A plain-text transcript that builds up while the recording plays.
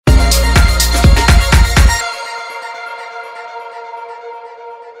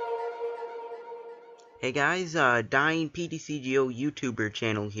Hey guys, Dying PTCGO YouTuber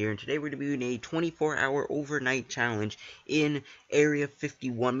channel here, and today we're going to be doing a 24-hour overnight challenge in Area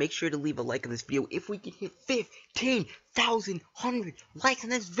 51. Make sure to leave a like on this video. If we can hit 15,000 likes on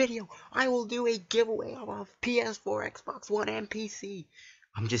this video, I will do a giveaway of a PS4, Xbox One, and PC.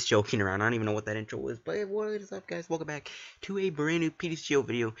 I'm just joking around. I don't even know what that intro was, but what is up, guys? Welcome back to a brand new PTCGO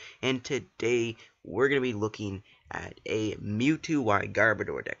video, and today we're going to be looking at a Mewtwo Y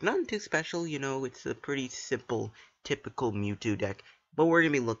Garbodor deck. Nothing too special, you know, it's a pretty simple, typical Mewtwo deck, but we're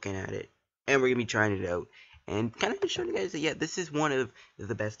going to be looking at it, and we're going to be trying it out, and kind of showing you guys that, yeah, this is one of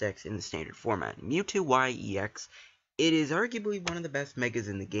the best decks in the standard format. Mewtwo Y EX, it is arguably one of the best megas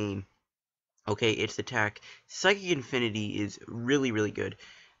in the game. Okay, its attack, Psychic Infinity, is really, really good,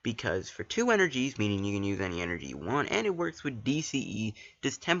 because for 2 energies, meaning you can use any energy you want, and it works with DCE,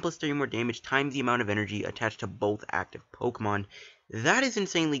 does 10 plus 30 more damage times the amount of energy attached to both active Pokemon. That is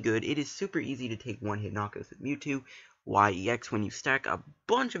insanely good. It is super easy to take one-hit knockouts with Mewtwo Y EX when you stack a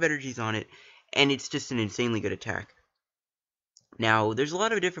bunch of energies on it, and it's just an insanely good attack. Now, there's a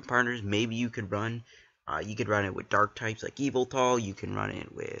lot of different partners. Maybe you could run it with dark types like Yveltal, you can run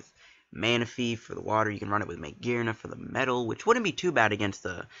it with Manaphy for the water, you can run it with Magearna for the metal, which wouldn't be too bad against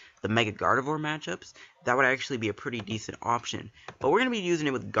the Mega Gardevoir matchups. That would actually be a pretty decent option. But we're going to be using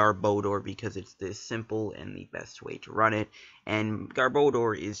it with Garbodor because it's this simple and the best way to run it. And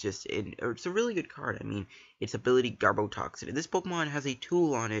Garbodor is just, it's a really good card. I mean, its ability Garbotoxin. This Pokemon has a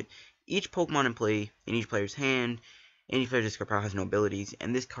tool on it. Each Pokemon in play, in each player's hand, any player discard pile has no abilities,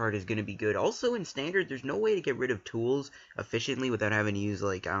 and this card is going to be good. Also, in Standard, there's no way to get rid of tools efficiently without having to use,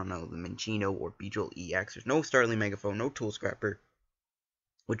 like, I don't know, the Minccino or Beedrill EX. There's no Starly Megaphone, no Tool Scrapper,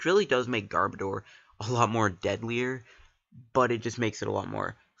 which really does make Garbodor a lot more deadlier, but it just makes it a lot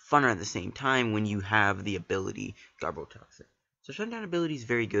more funner at the same time when you have the ability Garbotoxin. So shutdown ability is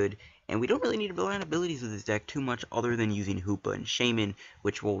very good, and we don't really need to rely on abilities with this deck too much other than using Hoopa and Shaymin,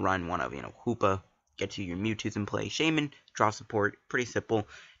 which will run one of, Hoopa, get you your Mewtwo's in play. Shaymin, draw support, pretty simple.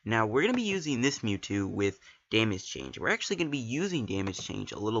 Now, we're going to be using this Mewtwo with Damage Change. We're actually going to be using Damage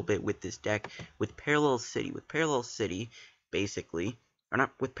Change a little bit with this deck with Parallel City. With Parallel City, basically, or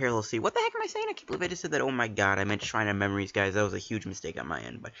not with Parallel City. What the heck am I saying? I can't believe I just said that. Oh my god, I meant Shrine of Memories, guys. That was a huge mistake on my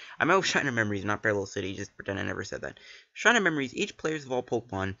end. But I meant Shrine of Memories, not Parallel City. Just pretend I never said that. Shrine of Memories, each players of all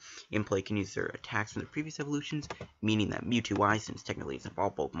Pokemon in play can use their attacks from their previous evolutions, meaning that Mewtwo Y, since technically it's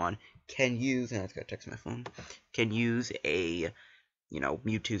all Pokemon, can use, and I've got to text my phone, can use a,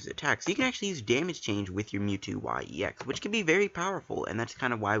 Mewtwo's attack. So you can actually use Damage Change with your Mewtwo Y EX, which can be very powerful, and that's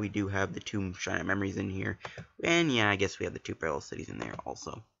kind of why we do have the 2 Shrine of Memories in here. And yeah, I guess we have the 2 Parallel Cities in there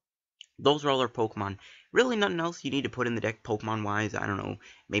also. Those are all our Pokemon. Really nothing else you need to put in the deck Pokemon-wise. I don't know,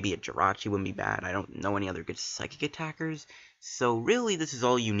 maybe a Jirachi wouldn't be bad. I don't know any other good Psychic attackers. So really, this is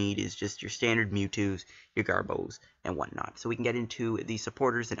all you need is just your standard Mewtwo's, your Garbos, and whatnot. So we can get into the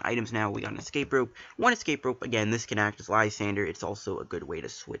supporters and items now. We got an Escape Rope. One Escape Rope, again, this can act as Lysandre. It's also a good way to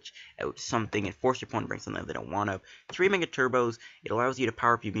switch out something and force your opponent to bring something they don't want to. 3 Mega Turbos. It allows you to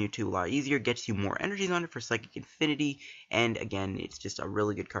power up your Mewtwo a lot easier, gets you more energies on it for Psychic Infinity, and again, it's just a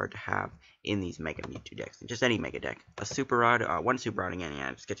really good card to have in these Mega Mewtwo decks. Just any Mega deck. A Super Rod, one Super Rod again,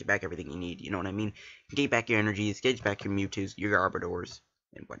 yeah, just gets you back everything you need, you know what I mean? Gauge back your energies, gauge back your Mewtwo's, your Garbodors,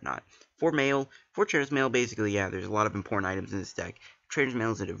 and whatnot. For Mail, for Trainers Mail, basically, yeah, there's a lot of important items in this deck. Trainers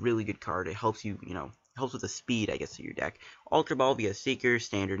Mail is a really good card. It helps you, helps with the speed, I guess, of your deck. Ultra Ball via Seeker,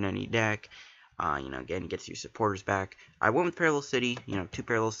 standard in any deck. Again, gets your supporters back. I went with Parallel City, 2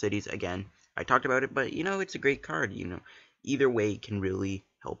 Parallel Cities, again. I talked about it, but, it's a great card, Either way can really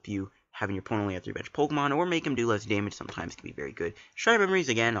help you. Having your opponent only have 3 bench Pokemon, or make him do less damage sometimes can be very good. Shrine of Memories,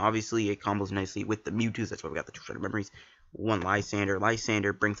 again, obviously it combos nicely with the Mewtwo's, that's why we got the 2 Shrine of Memories. 1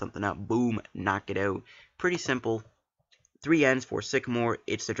 Lysandre, bring something up, boom, knock it out. Pretty simple. 3 ends for Sycamore,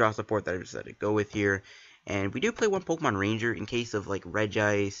 it's the draw support that I decided to go with here. And we do play 1 Pokemon Ranger in case of like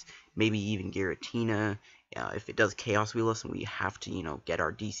Regice, maybe even Giratina. If it does Chaos Wheel us and we have to, get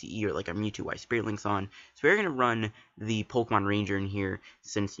our DCE or like our Mewtwo Y Spirit Links on. So we're going to run the Pokemon Ranger in here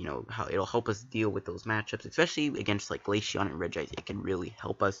since, how it'll help us deal with those matchups, especially against like Glaceon and Regice. It can really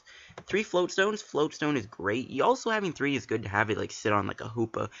help us. 3 Float Stones. Float Stone is great. You also having 3 is good to have it like sit on like a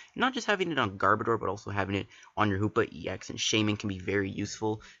Hoopa. Not just having it on Garbodor, but also having it on your Hoopa-EX, and Shaymin can be very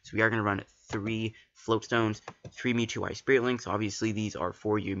useful. So we are going to run 3 Float Stones, 3 Mewtwo Y Spirit Links. Obviously, these are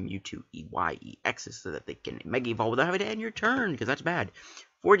for your Mewtwo Y EXs so that they can Mega Evolve without having to end your turn, because that's bad.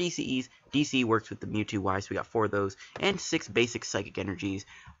 4 DCEs. DCE works with the Mewtwo Y, so we got 4 of those. And 6 basic Psychic Energies.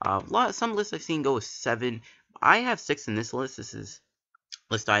 Some lists I've seen go with 7. I have 6 in this list. This is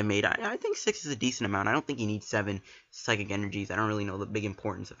list I made. I think 6 is a decent amount. I don't think you need 7 Psychic Energies. I don't really know the big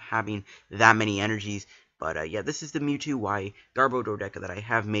importance of having that many energies. But yeah, this is the Mewtwo Y Garbodor deck that I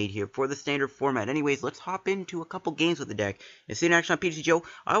have made here for the standard format. Anyways, let's hop into a couple games with the deck and see in action on PTCGO.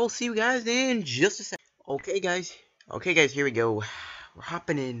 I will see you guys in just a second. Okay, guys, here we go. We're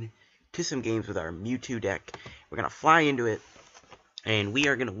hopping in to some games with our Mewtwo deck. We're gonna fly into it, and we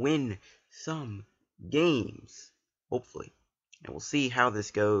are gonna win some games, hopefully. And we'll see how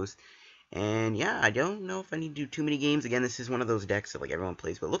this goes. And yeah, I don't know if I need to do too many games. Again, this is one of those decks that like everyone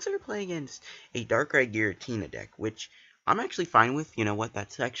plays, but it looks like we're playing against a Darkrai Giratina deck, which I'm actually fine with. You know what?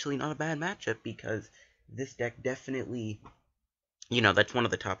 That's actually not a bad matchup because this deck definitely, you know, that's one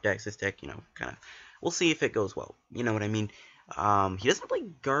of the top decks. This deck, you know, kind of, we'll see if it goes well. You know what I mean? He doesn't play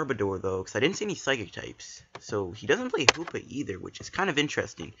Garbodor though, because I didn't see any Psychic types. So he doesn't play Hoopa either, which is kind of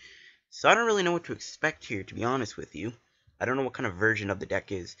interesting. So I don't really know what to expect here, to be honest with you. I don't know what kind of version of the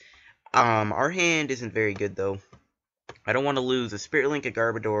deck is. Our hand isn't very good, though. I don't want to lose a Spirit Link, a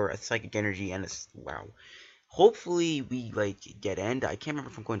Garbodor, a Psychic Energy, and a... Wow. Hopefully we, like, get End. I can't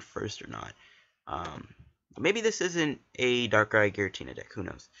remember if I'm going first or not. Maybe this isn't a Darkrai Giratina deck. Who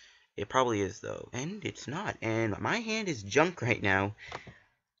knows? It probably is, though. And it's not. And my hand is junk right now.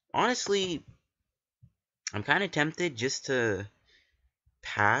 Honestly, I'm kind of tempted just to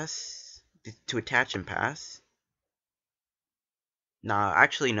pass. To attach and pass. Nah,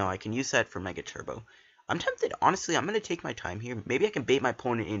 actually, no, I can use that for Mega Turbo. I'm tempted, honestly, I'm going to take my time here. Maybe I can bait my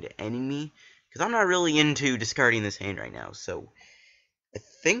opponent into ending me, because I'm not really into discarding this hand right now. So, I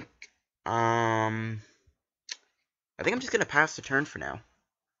think I'm just going to pass the turn for now.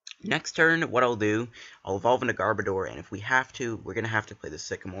 Next turn, what I'll do, I'll evolve into Garbodor, and if we have to, we're going to have to play the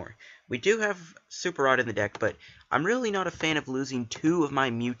Sycamore. We do have Super Rod in the deck, but I'm really not a fan of losing 2 of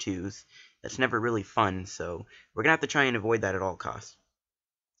my Mewtwo's. That's never really fun, so we're going to have to try and avoid that at all costs.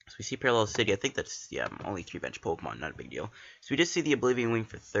 So we see Parallel City. I think that's, yeah, only 3 bench Pokemon, not a big deal. So we just see the Oblivion Wing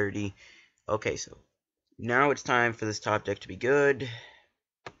for 30. Okay, so now it's time for this top deck to be good.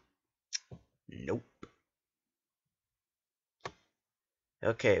 Nope.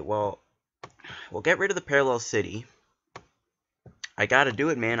 Okay, well, we'll get rid of the Parallel City. I gotta do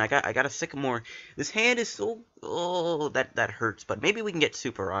it, man. I got a Sycamore. This hand is so... Oh, that hurts. But maybe we can get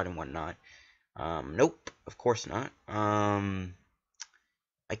Super Rod and whatnot. Nope. Of course not. I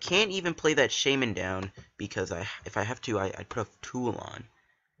can't even play that Shaymin down because if I have to, I'd put a Tool on.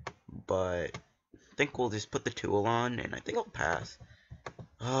 But I think we'll just put the Tool on, and I think I'll pass.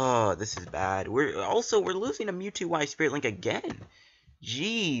 Oh, this is bad. We're losing a Mewtwo Y Spirit Link again.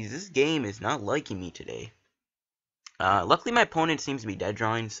 Jeez, this game is not liking me today. Luckily, my opponent seems to be dead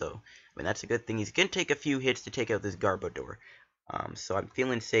drawing, so I mean that's a good thing. He's gonna take a few hits to take out this Garbodor. So I'm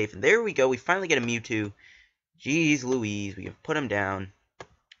feeling safe. And there we go. We finally get a Mewtwo. Jeez Louise, we can put him down.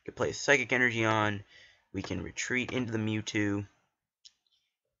 We can play a Psychic Energy on. We can retreat into the Mewtwo.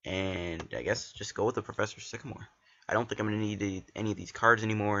 And I guess just go with the Professor Sycamore. I don't think I'm gonna need any of these cards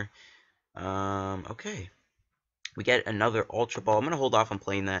anymore. Okay. We get another Ultra Ball. I'm going to hold off on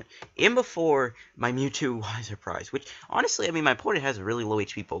playing that in before my Mewtwo Y is prized. Which, honestly, I mean, my opponent has a really low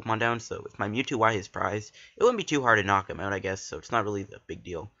HP Pokemon down, so if my Mewtwo Y is prized, it wouldn't be too hard to knock him out, I guess, so it's not really a big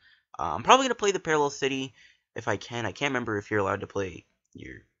deal. I'm probably going to play the Parallel City if I can. I can't remember if you're allowed to play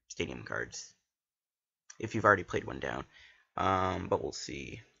your Stadium cards if you've already played one down. But we'll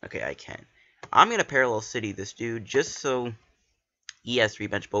see. Okay, I can. I'm going to Parallel City this dude just so he has 3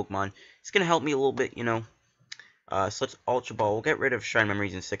 bench Pokemon. It's going to help me a little bit, you know. So let's Ultra Ball. We'll get rid of Shrine of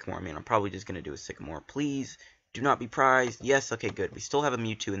Memories and Sycamore. I mean, I'm probably just going to do a Sycamore. Please do not be prized. Yes, okay, good. We still have a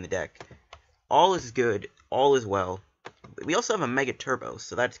Mewtwo in the deck. All is good. All is well. We also have a Mega Turbo,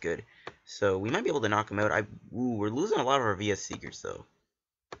 so that's good. So we might be able to knock him out. We're losing a lot of our VS Seekers, though.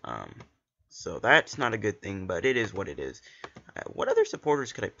 So that's not a good thing, but it is what it is. What other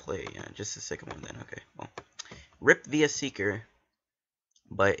supporters could I play? Just a Sycamore then. Okay, well. Rip VS Seeker.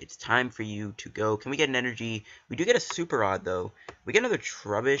 But it's time for you to go. Can we get an energy? We do get a Super Rod, though. We get another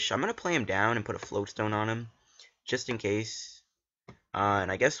Trubbish. I'm going to play him down and put a Float Stone on him. Just in case.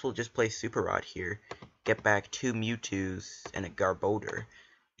 And I guess we'll just play Super Rod here. Get back 2 Mewtwo's and a Garbodor.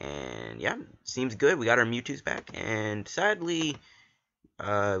 And yeah, seems good. We got our Mewtwo's back. And sadly,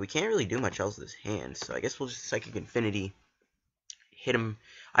 we can't really do much else with his hand. So I guess we'll just Psychic Infinity. Hit him.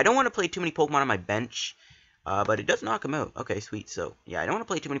 I don't want to play too many Pokemon on my bench. But it does knock him out. Okay, sweet. So, yeah, I don't want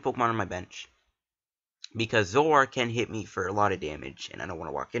to play too many Pokemon on my bench. Because Zor can hit me for a lot of damage, and I don't want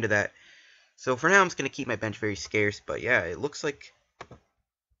to walk into that. So, for now, I'm just going to keep my bench very scarce. But, yeah, it looks like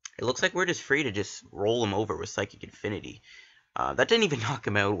we're just free to just roll him over with Psychic Infinity. That didn't even knock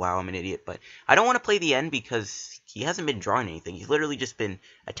him out. Wow, I'm an idiot. But I don't want to play the end because he hasn't been drawing anything. He's literally just been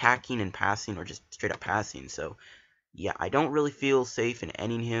attacking and passing, or just straight up passing. So, yeah, I don't really feel safe in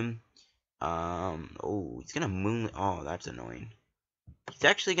ending him. Oh, he's gonna moonlit. Oh, that's annoying. He's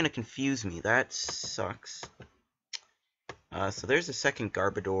actually gonna confuse me. That sucks. So there's a second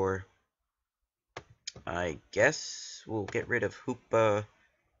Garbodor. I guess we'll get rid of Hoopa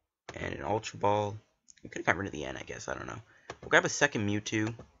and an Ultra Ball. We could have got rid of the N, I guess. I don't know. We'll grab a second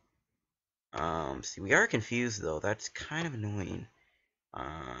Mewtwo. See, we are confused, though. That's kind of annoying.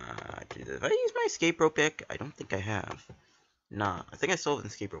 Did I use my Escape Rope deck? I don't think I have. Nah, I think I still have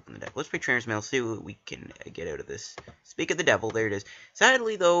an Escape Rope in the deck. Let's play Trainers Mail, see what we can get out of this. Speak of the devil, there it is.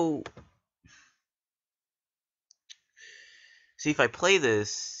 Sadly, though... See, if I play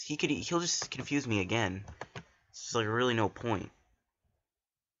this, he'll just confuse me again. It's like really no point.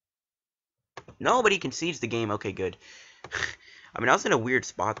 Nobody concedes the game. Okay, good. I mean, I was in a weird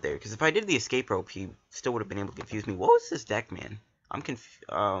spot there, because if I did the Escape Rope, he still would have been able to confuse me. What was this deck, man? I'm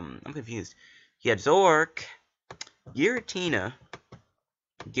confused. He had Zork, Giratina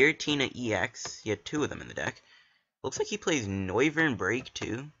EX. He had 2 of them in the deck. Looks like he plays Noivern Break,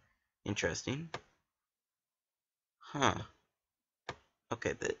 too. Interesting. Huh.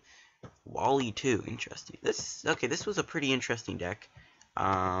 Okay, the Wally, too. Interesting. This was a pretty interesting deck.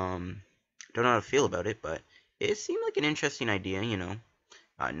 Don't know how to feel about it, but it seemed like an interesting idea, you know.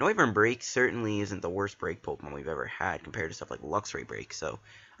 Noivern Break certainly isn't the worst break Pokemon we've ever had compared to stuff like Luxray Break, so,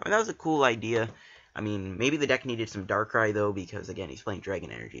 I mean, that was a cool idea. I mean, maybe the deck needed some Darkrai, though, because, again, he's playing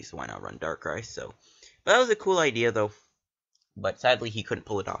Dragon Energy, so why not run Darkrai, so. But that was a cool idea, though. But sadly, he couldn't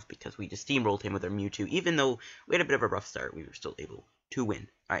pull it off because we just steamrolled him with our Mewtwo. Even though we had a bit of a rough start, we were still able to win.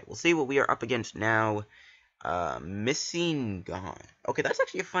 Alright, we'll see what we are up against now. Missing Gone. Okay, that's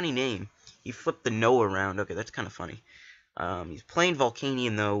actually a funny name. He flipped the no around. Okay, that's kind of funny. He's playing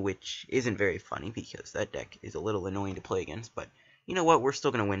Volcanion, though, which isn't very funny because that deck is a little annoying to play against. But you know what? We're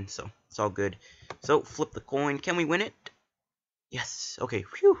still going to win, so it's all good. So, flip the coin. Can we win it? Yes. Okay,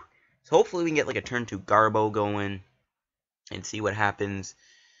 whew. So, hopefully we can get like a turn 2 Garbo going and see what happens.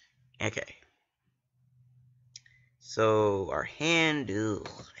 Okay. So, our hand, ugh,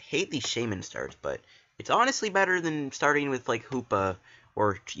 I hate these Shaymin starts, but it's honestly better than starting with, like, Hoopa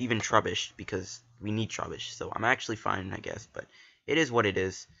or even Trubbish, because we need Trubbish, so I'm actually fine, I guess, but it is what it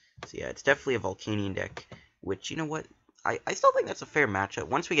is. So, yeah, it's definitely a Volcanion deck, which, you know what, I still think that's a fair matchup.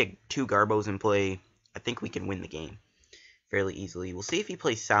 Once we get 2 Garbos in play, I think we can win the game fairly easily. We'll see if he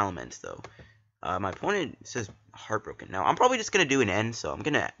plays Salamence, though. My opponent says Heartbroken. Now, I'm probably just going to do an N, so I'm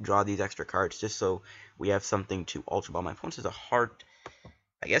going to draw these extra cards just so we have something to Ultra Ball. My opponent says a Heart.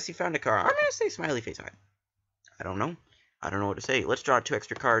 I guess he found a card. I'm going to say Smiley Face. I don't know. I don't know what to say. Let's draw 2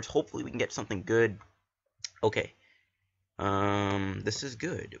 extra cards. Hopefully, we can get something good. Okay. This is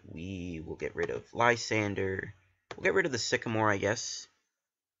good. We will get rid of Lysandre. We'll get rid of the Sycamore, I guess.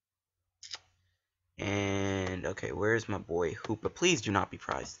 And, okay, where's my boy Hoopa? Please do not be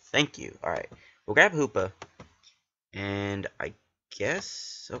prized. Thank you. Alright. We'll grab Hoopa. And I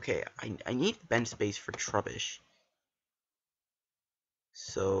guess... Okay, I need bench space for Trubbish.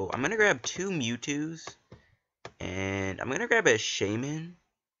 So, I'm going to grab 2 Mewtwo's. And I'm going to grab a Shaymin.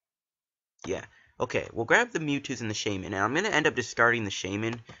 Yeah. Okay, we'll grab the Mewtwo's and the Shaymin. And I'm going to end up discarding the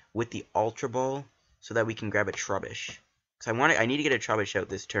Shaymin with the Ultra Ball so that we can grab a Trubbish. Because I need to get a Trubbish out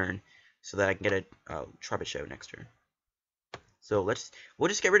this turn so that I can get a Trubbish out next turn. So we'll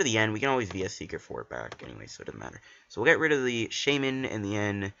just get rid of the N. We can always VS Seeker for it back anyway, so it doesn't matter. So we'll get rid of the Shaymin and the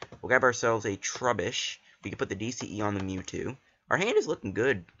N. We'll grab ourselves a Trubbish. We can put the DCE on the Mewtwo. Our hand is looking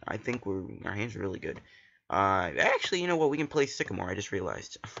good. I think our hand's really good. Actually, you know what? We can play Sycamore. I just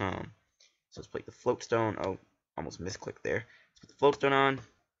realized. So let's play the Float Stone. Oh, almost misclicked there. Let's put the Float Stone on.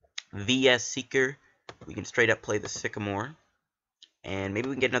 VS Seeker. We can straight up play the Sycamore. And maybe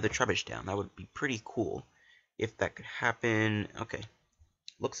we can get another Trubbish down. That would be pretty cool if that could happen. Okay.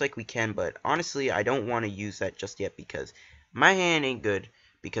 Looks like we can, but honestly, I don't want to use that just yet because my hand ain't good.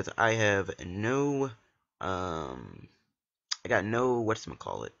 Because I have no, I got no,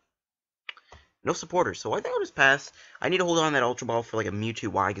 whatchamacallit, no supporters. So I think I'll just pass. I need to hold on that Ultra Ball for like a Mewtwo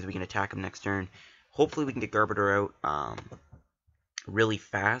Y because we can attack him next turn. Hopefully we can get Garbodor out really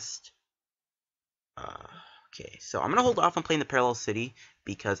fast. Okay, so I'm going to hold off on playing the Parallel City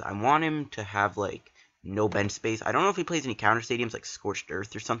because I want him to have, like, no bench space. I don't know if he plays any counter stadiums like Scorched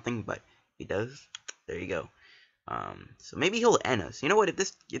Earth or something, but he does. There you go. So maybe he'll end us. You know what?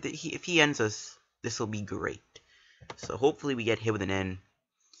 If he ends us, this will be great. So hopefully we get hit with an N.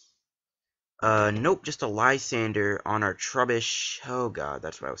 Nope, just a Lysandre on our Trubbish. Oh god,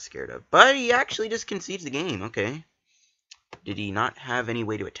 that's what I was scared of. But he actually just concedes the game. Okay. Did he not have any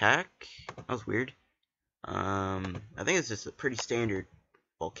way to attack? That was weird. I think it's just a pretty standard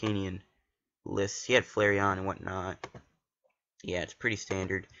Volcanion list. He had Flareon and whatnot. Yeah, it's pretty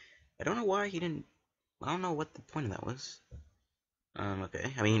standard. I don't know why he didn't... I don't know what the point of that was.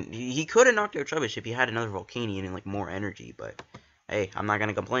 Okay. I mean, he could have knocked out Trubbish if he had another Volcanion and, like, more energy, but... Hey, I'm not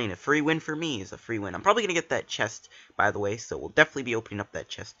gonna complain. A free win for me is a free win. I'm probably gonna get that chest, by the way, so we'll definitely be opening up that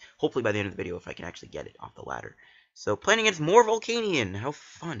chest. Hopefully by the end of the video if I can actually get it off the ladder. So, playing against more Volcanion. How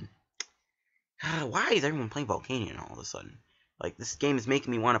fun. Why is everyone playing Volcanion all of a sudden? Like, this game is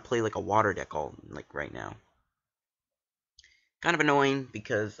making me want to play, like, a water deck right now. Kind of annoying,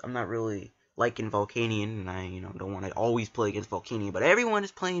 because I'm not really liking Volcanion, and I, don't want to always play against Volcanion, but everyone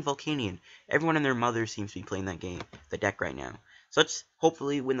is playing Volcanion. Everyone and their mother seems to be playing that game, the deck right now. So let's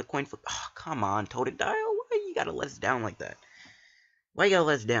hopefully win the coin flip. Oh, come on, Totodile. Why you gotta let us down like that? Why you gotta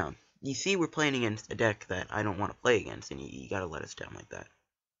let us down? You see we're playing against a deck that I don't want to play against, and you gotta let us down like that.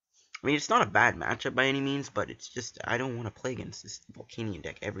 I mean, it's not a bad matchup by any means, but it's just, I don't want to play against this Volcanion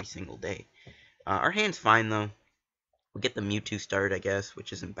deck every single day. Our hand's fine, though. We'll get the Mewtwo started, I guess,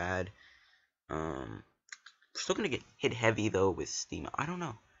 which isn't bad. We're still going to get hit heavy, though, with Steam. I don't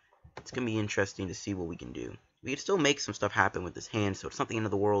know. It's going to be interesting to see what we can do. We can still make some stuff happen with this hand, so it's something into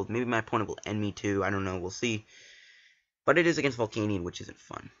the world. Maybe my opponent will end me, too. I don't know. We'll see. But it is against Volcanion, which isn't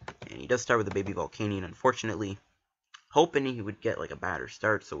fun. And he does start with a baby Volcanion, unfortunately. Hoping he would get, like, a badder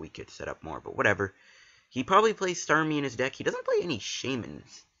start so we could set up more, but whatever. He probably plays Starmie in his deck. He doesn't play any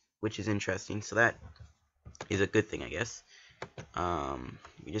Shaymins, which is interesting, so that is a good thing, I guess.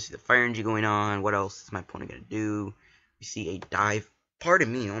 We just see the Fire Energy going on. What else is my opponent going to do? We see a dive.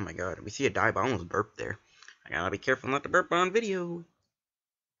 Pardon me, oh my god. We see a dive. I almost burped there. I gotta be careful not to burp on video.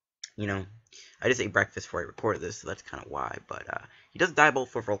 I just ate breakfast before I recorded this, so that's kind of why. But he does dive bolt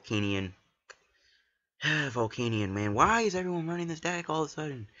for Volcanion. Volcanion, man. Why is everyone running this deck all of a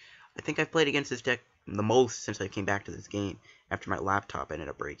sudden? I think I've played against this deck the most since I came back to this game after my laptop ended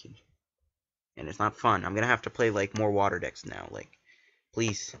up breaking. And it's not fun. I'm going to have to play, like, more water decks now. Like,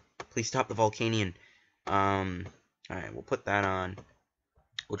 please stop the Volcanion. Alright, we'll put that on.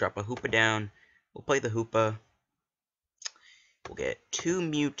 We'll drop a Hoopa down. We'll play the Hoopa. We'll get 2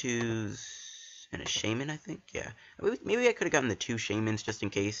 Mewtwo's and a Shaymin, I think. Yeah. Maybe I could have gotten the 2 Shaymins just in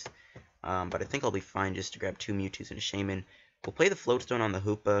case. But I think I'll be fine just to grab 2 Mewtwo's and a Shaymin. We'll play the Float Stone on the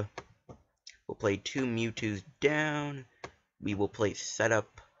Hoopa. We'll play 2 Mewtwo's down. We will play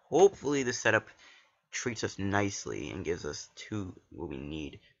Setup. Hopefully the Setup treats us nicely and gives us 2 what we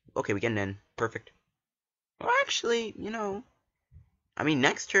need. Okay, we get an N. Perfect. Well, actually, I mean,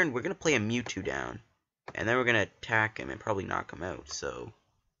 next turn we're going to play a Mewtwo down. And then we're going to attack him and probably knock him out, so...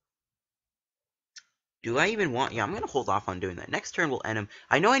 Do I even want... Yeah, I'm going to hold off on doing that. Next turn we'll end him.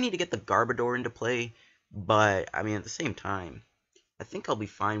 I know I need to get the Garbodor into play, but, I mean, at the same time, I think I'll be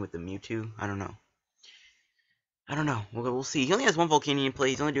fine with the Mewtwo. I don't know. We'll see. He only has 1 Volcanion in play.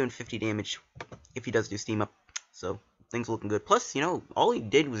 He's only doing 50 damage if he does do Steam Up. So, things looking good. Plus, all he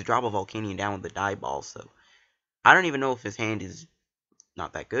did was drop a Volcanion down with the Die Ball, so... I don't even know if his hand is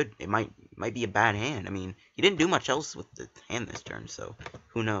not that good. It might be a bad hand. I mean, he didn't do much else with the hand this turn, so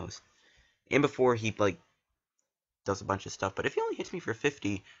who knows. And before he, like, does a bunch of stuff. But if he only hits me for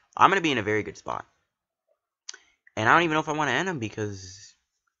 50, I'm going to be in a very good spot. And I don't even know if I want to end him because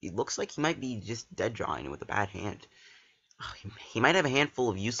it looks like he might be just dead drawing with a bad hand. Oh, he might have a handful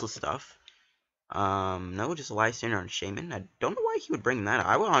of useless stuff. No, just a Lysandre on Shaymin. I don't know why he would bring that up.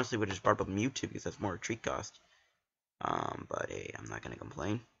 I would honestly would just brought up Mewtwo because that's more retreat cost. But hey, I'm not going to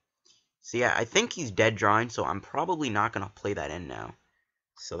complain. So yeah, I think he's dead drawing, so I'm probably not going to play that in now.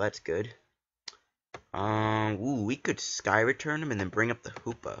 So that's good. Ooh, we could Sky Return him and then bring up the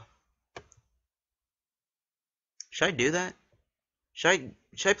Hoopa. Should I do that? Should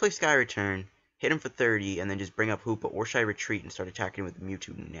I play Sky Return, hit him for 30, and then just bring up Hoopa, or should I retreat and start attacking with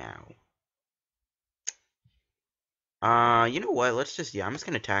Mewtwo now? You know what? I'm just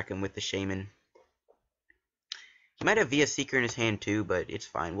gonna attack him with the Shaymin. He might have VS Seeker in his hand too, but it's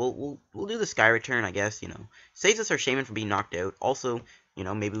fine. We'll do the Sky Return, I guess. Saves us our Shaymin from being knocked out. Also,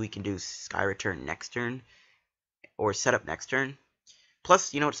 maybe we can do Sky Return next turn, or set up next turn.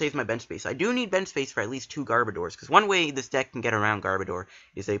 Plus, it saves my bench space. I do need bench space for at least 2 Garbodors, because one way this deck can get around Garbodor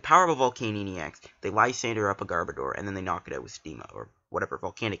is they power up a Volcanion EX, they Lysandre up a Garbodor, and then they knock it out with Steam or whatever,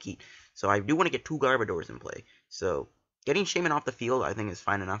 Volcanic Heat. So I do want to get 2 Garbodors in play. So, getting Shaymin off the field I think is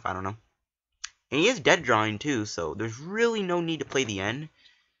fine enough, I don't know. And he is dead drawing too, so there's really no need to play the N.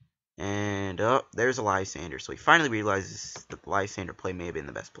 And, oh, there's a Lysandre. So he finally realizes that the Lysandre play may have been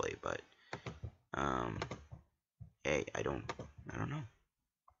the best play, but, hey, I don't know.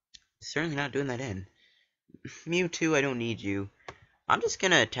 Certainly not doing that N. Mewtwo, I don't need you. I'm just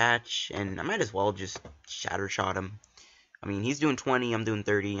gonna attach, and I might as well just Shatter Shot him. I mean, he's doing 20, I'm doing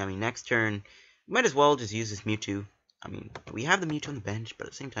 30. I mean, next turn, might as well just use this Mewtwo. I mean, we have the Mewtwo on the bench, but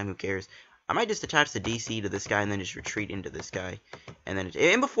at the same time, who cares? I might just attach the DC to this guy and then just retreat into this guy. And then,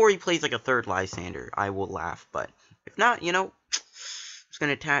 and before he plays like a third Lysandre, I will laugh. But if not, you know, just going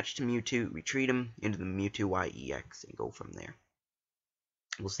to attach to Mewtwo, retreat him into the Mewtwo Y EX, and go from there.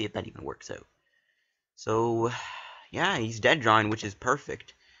 We'll see if that even works out. So, yeah, he's dead drawing, which is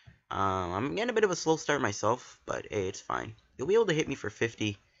perfect. I'm getting a bit of a slow start myself, but hey, it's fine. You'll be able to hit me for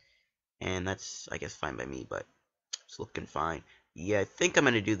 50, and that's, I guess, fine by me, but it's looking fine. Yeah, I think I'm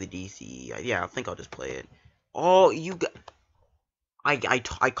going to do the DC. Yeah, I think I'll just play it. Oh, you got...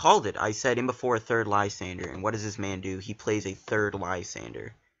 I called it. I said in before a third Lysandre, and what does this man do? He plays a third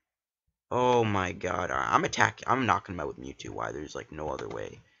Lysandre. Oh my god, I'm knocking him out with Mewtwo Y. There's like no other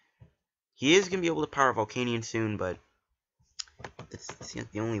way. He is going to be able to power Volcanion soon, but that's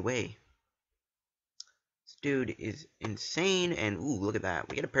the only way. This dude is insane, and ooh, look at that.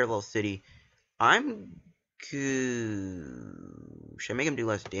 We get a Parallel City. Should I make him do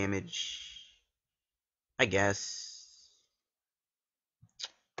less damage? I guess.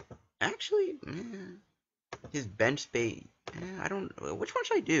 Actually, his bench space. I don't. Which one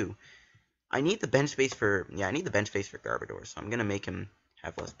should I do? I need the bench space for. Yeah, I need the bench space for Garbodor, so I'm gonna make him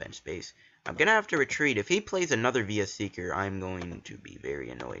have less bench space. I'm gonna have to retreat. If he plays another via Seeker, I'm going to be very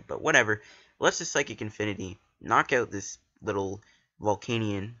annoyed. But whatever. Let's just Psychic Infinity, knock out this little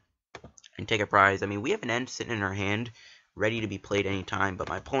Volcanion, and take a prize. I mean, we have an end sitting in our hand, ready to be played anytime, but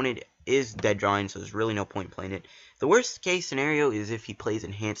my opponent is dead drawing, so there's really no point playing it. The worst case scenario is if he plays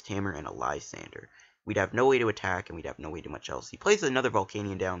Enhanced Hammer and a Lysandre. We'd have no way to attack, and we'd have no way to do much else. He plays another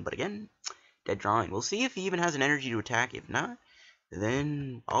Volcanion down, but again, dead drawing. We'll see if he even has an energy to attack. If not,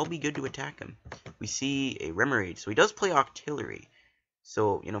 then I'll be good to attack him. We see a Remoraid, so he does play Octillery.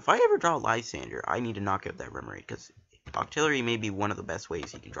 So, you know, if I ever draw a Lysandre, I need to knock out that Remoraid, because Octillery may be one of the best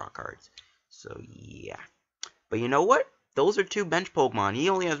ways he can draw cards. So, yeah. But you know what? Those are two bench Pokemon. He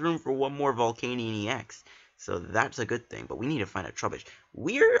only has room for one more Volcanion EX. So that's a good thing. But we need to find a Trubbish.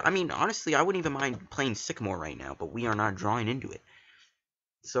 I mean, honestly, I wouldn't even mind playing Sycamore right now. But we are not drawing into it.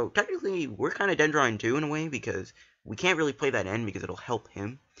 So technically, we're kind of dead drawing too in a way. Because we can't really play that end because it'll help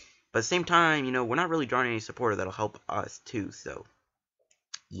him. But at the same time, you know, we're not really drawing any supporter that'll help us too. So,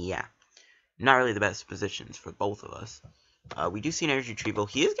 yeah. Not really the best positions for both of us. We do see an energy retrieval.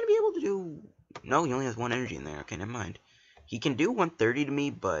 He is going to be able to do... No, he only has one energy in there. Okay, never mind. He can do 130 to me,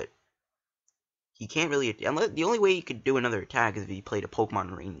 but he can't really... The only way he could do another attack is if he played a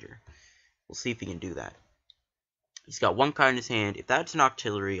Pokemon Ranger. We'll see if he can do that. He's got one card in his hand. If that's an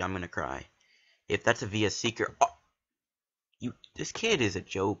Octillery, I'm going to cry. If that's a Via Seeker... Oh! This kid is a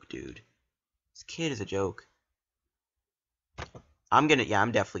joke, dude. This kid is a joke. I'm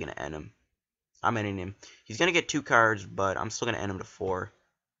definitely going to end him. I'm ending him. He's going to get 2 cards, but I'm still going to end him to 4.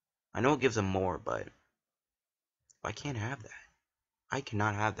 I know it gives him more, but I can't have that. I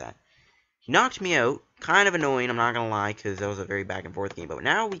cannot have that. He knocked me out. Kind of annoying, I'm not going to lie, because that was a very back and forth game. But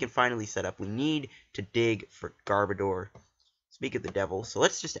now we can finally set up. We need to dig for Garbodor. Speak of the devil. So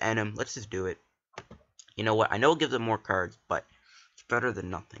let's just end him. Let's just do it. You know what? I know it gives him more cards, but it's better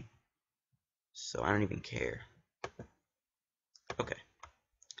than nothing. So I don't even care. Okay.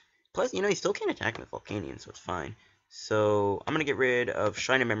 Plus, you know, he still can't attack with Volcanion, so it's fine. So, I'm going to get rid of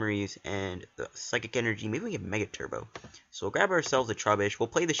Shrine of Memories and the Psychic Energy. Maybe we get Mega Turbo. So, we'll grab ourselves a Trubbish. We'll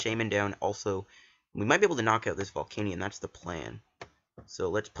play the Shaymin down also. We might be able to knock out this Volcanion. That's the plan. So,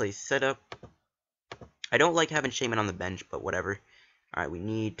 let's play Setup. I don't like having Shaymin on the bench, but whatever. Alright, we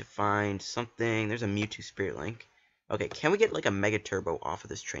need to find something. There's a Mewtwo Spirit Link. Okay, can we get like a Mega Turbo off of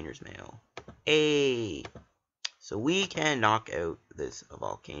this Trainer's Mail? Hey! So we can knock out this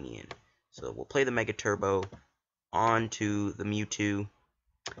Volcanion. So we'll play the Mega Turbo onto the Mewtwo.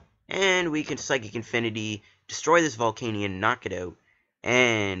 And we can Psychic Infinity, destroy this Volcanion, knock it out.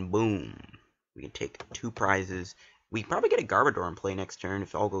 And boom. We can take 2 prizes. We can probably get a Garbodor in play next turn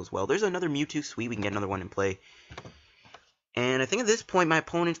if all goes well. There's another Mewtwo, sweet. We can get another one in play. And I think at this point my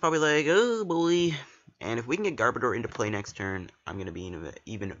opponent's probably like, oh boy. And if we can get Garbodor into play next turn, I'm going to be in an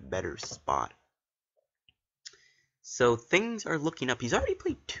even better spot. So things are looking up. He's already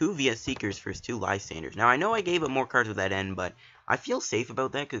played 2 VS Seekers for his 2 Lysandres. Now I know I gave up more cards with that end, but I feel safe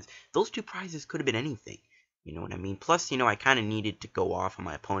about that because those 2 prizes could have been anything. You know what I mean? Plus, you know, I kind of needed to go off on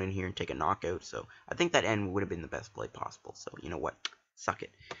my opponent here and take a knockout. So I think that end would have been the best play possible. So you know what? Suck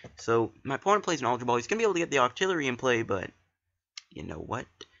it. So my opponent plays an Ultra Ball. He's going to be able to get the Octillery in play, but you know what?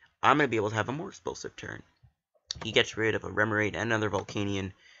 I'm going to be able to have a more explosive turn. He gets rid of a Remoraid and another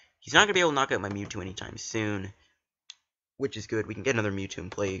Volcanion. He's not going to be able to knock out my Mewtwo anytime soon, which is good. We can get another Mewtwo in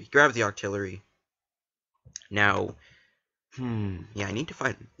play. He grabs the artillery. Now, yeah, I need to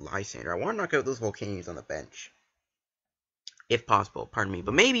fight Lysandre. I want to knock out those Volcanions on the bench. If possible, pardon me.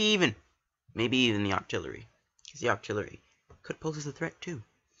 But maybe even the artillery. Because the artillery could pose as a threat too.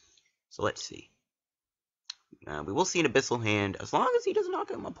 So let's see. We will see an Abyssal Hand. As long as he doesn't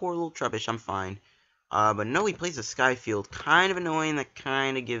knock out my poor little Trubbish, I'm fine. But no, he plays a Skyfield. Kind of annoying. That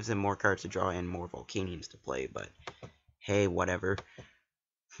kind of gives him more cards to draw and more Volcanions to play. But hey, whatever.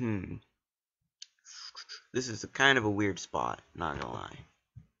 This is kind of a weird spot, not gonna lie.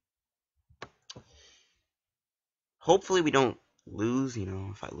 Hopefully we don't lose, you know.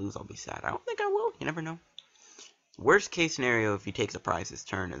 If I lose, I'll be sad. I don't think I will. You never know. Worst case scenario, if he takes a prize this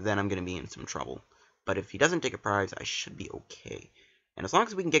turn, then I'm gonna be in some trouble. But if he doesn't take a prize, I should be okay. And as long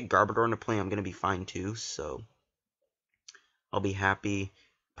as we can get Garbodor into play, I'm gonna be fine too, so I'll be happy.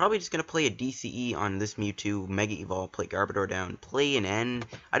 Probably just going to play a DCE on this Mewtwo, Mega Evolve, play Garbodor down, play an N.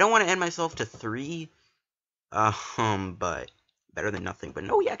 I don't want to end myself to 3, but better than nothing. But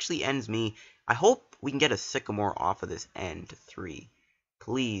no, he actually ends me. I hope we can get a Sycamore off of this N to 3.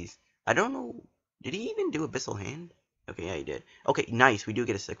 Please. I don't know. Did he even do Abyssal Hand? Okay, yeah, he did. Okay, nice. We do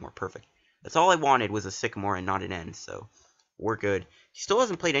get a Sycamore. Perfect. That's all I wanted was a Sycamore and not an N, so we're good. He still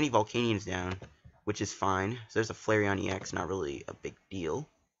hasn't played any Volcanions down, which is fine. So there's a Flareon EX, not really a big deal.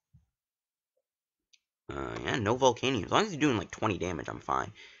 Yeah, no Volcanions. As long as he's doing like 20 damage, I'm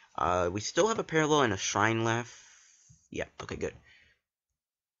fine. We still have a Parallel and a Shrine left. Yeah, okay, good.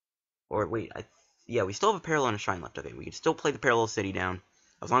 Or wait, yeah, we still have a Parallel and a Shrine left. Okay, we can still play the Parallel City down.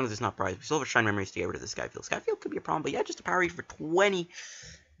 As long as it's not prized. We still have a Shrine Memories to get rid of the Skyfield. Skyfield could be a problem, but yeah, just a Power Read for 20.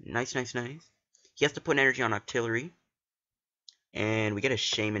 Nice, nice, nice. He has to put energy on Artillery. And we get a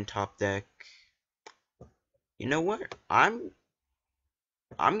Shaymin top deck. You know what? I'm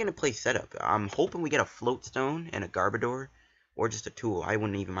gonna play setup. I'm hoping we get a Float Stone and a Garbodor, or just a tool. I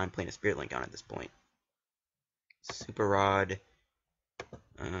wouldn't even mind playing a Spirit Link on at this point. Super Rod.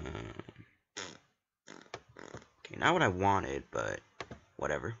 Okay, not what I wanted, but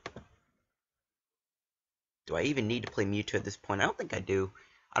whatever. Do I even need to play Mewtwo at this point? I don't think I do.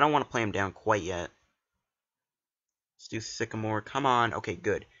 I don't want to play him down quite yet. Let's do Sycamore. Come on. Okay,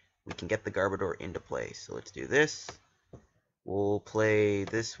 good. We can get the Garbodor into play. So let's do this. We'll play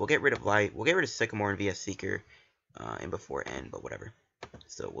this. We'll get rid of Light. We'll get rid of Sycamore and via Seeker in before N, but whatever.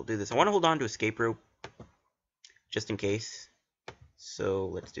 So we'll do this. I want to hold on to Escape Rope just in case. So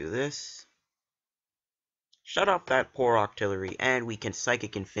let's do this. Shut off that poor Artillery, and we can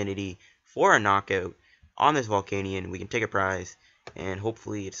Psychic Infinity for a knockout on this Volcanion. We can take a prize, and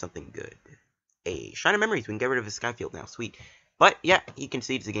hopefully it's something good. A Shrine of Memories. We can get rid of his Skyfield now. Sweet. But, yeah, he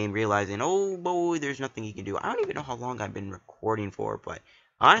concedes the game, realizing, oh, boy, there's nothing he can do. I don't even know how long I've been recording for, but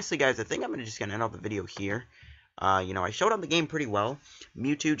honestly, guys, I think I'm just going to end off the video here. You know, I showed up the game pretty well.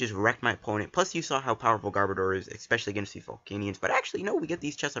 Mewtwo just wrecked my opponent. Plus, you saw how powerful Garbodor is, especially against these Volcanions. But actually, no, we get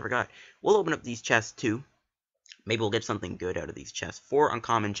these chests. I forgot. We'll open up these chests, too. Maybe we'll get something good out of these chests. 4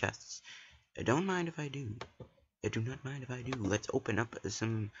 uncommon chests. I don't mind if I do. I do not mind if I do. Let's open up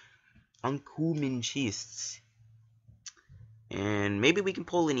some uncommon chests. And maybe we can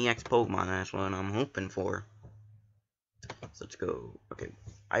pull an EX Pokemon. That's what I'm hoping for. So let's go. Okay.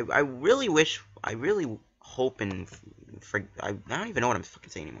 I really hope and I don't even know what I'm fucking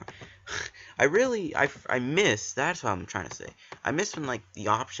saying anymore. I miss, that's what I'm trying to say. I miss when, like, the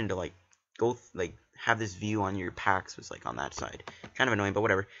option to, like, go, like, have this view on your packs was, like, on that side. Kind of annoying, but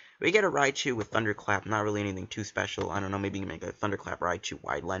whatever. We get a Raichu with Thunderclap. Not really anything too special. I don't know. Maybe you can make a Thunderclap Raichu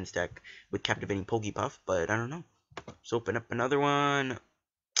wide lens deck with Captivating Pokepuff, but I don't know. Let's open up another one.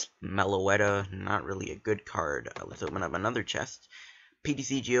 Meloetta, not really a good card. Let's open up another chest.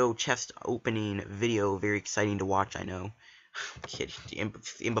 PTCGO chest opening video, very exciting to watch, I know. I'm kidding.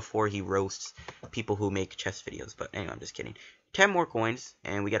 In before he roasts people who make chest videos, but anyway, I'm just kidding. 10 more coins,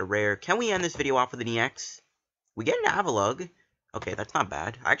 and we get a rare. Can we end this video off with an EX? We get an Avalugg. Okay, that's not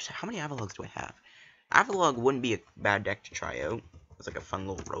bad. Actually, how many Avalugs do I have? Avalugg wouldn't be a bad deck to try out. It's like a fun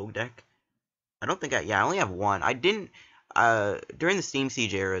little rogue deck. I don't think I only have one. I didn't, during the Steam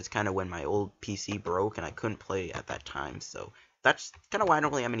Siege era is kind of when my old PC broke and I couldn't play at that time, so that's kind of why I don't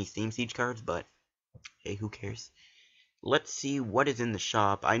really have any Steam Siege cards, but hey, who cares? Let's see what is in the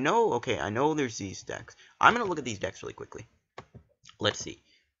shop. I know there's these decks. I'm going to look at these decks really quickly. Let's see.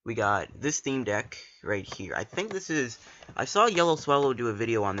 We got this theme deck right here. I think this is, I saw Yellow Swallow do a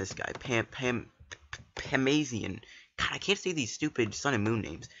video on this guy, Pamazian. God, I can't say these stupid Sun and Moon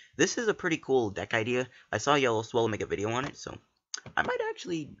names. This is a pretty cool deck idea. I saw Yellow Swallow make a video on it, so I might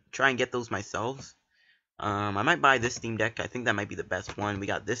actually try and get those myself. I might buy this theme deck. I think that might be the best one. We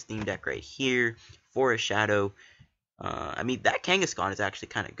got this theme deck right here. Forest Shadow. I mean, that Kangaskhan is actually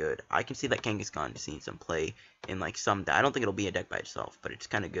kind of good. I can see that Kangaskhan seeing some play in, like, some... I don't think it'll be a deck by itself, but it's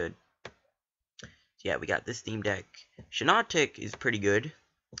kind of good. So, yeah, we got this theme deck. Shiinotic is pretty good.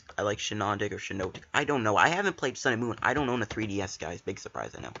 I like Shiinotic or Shiinotic. I don't know. I haven't played Sun and Moon. I don't own a 3DS, guys. Big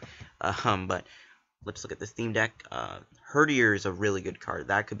surprise, I know. But let's look at this theme deck. Herdier is a really good card.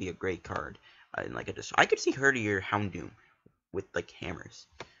 That could be a great card. I could see Herdier Houndoom with, like, hammers.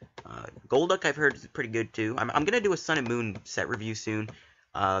 Golduck I've heard is pretty good too. I'm gonna do a Sun and Moon set review soon.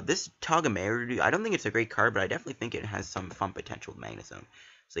 This Togamaru, I don't think it's a great card, but I definitely think it has some fun potential with Magnezone.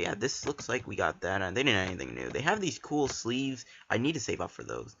 So yeah, this looks like we got that. They didn't have anything new. They have these cool sleeves. I need to save up for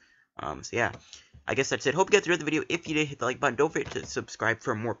those. So yeah, I guess that's it. Hope you guys enjoyed the video. If you did, hit the like button. Don't forget to subscribe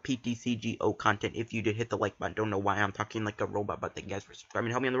for more PTCGO content. If you did, hit the like button. Don't know why I'm talking like a robot, but thank you guys for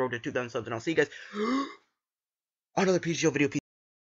subscribing. Help me on the road to 2,000 subs, and I'll see you guys on another PTCGO video. Peace.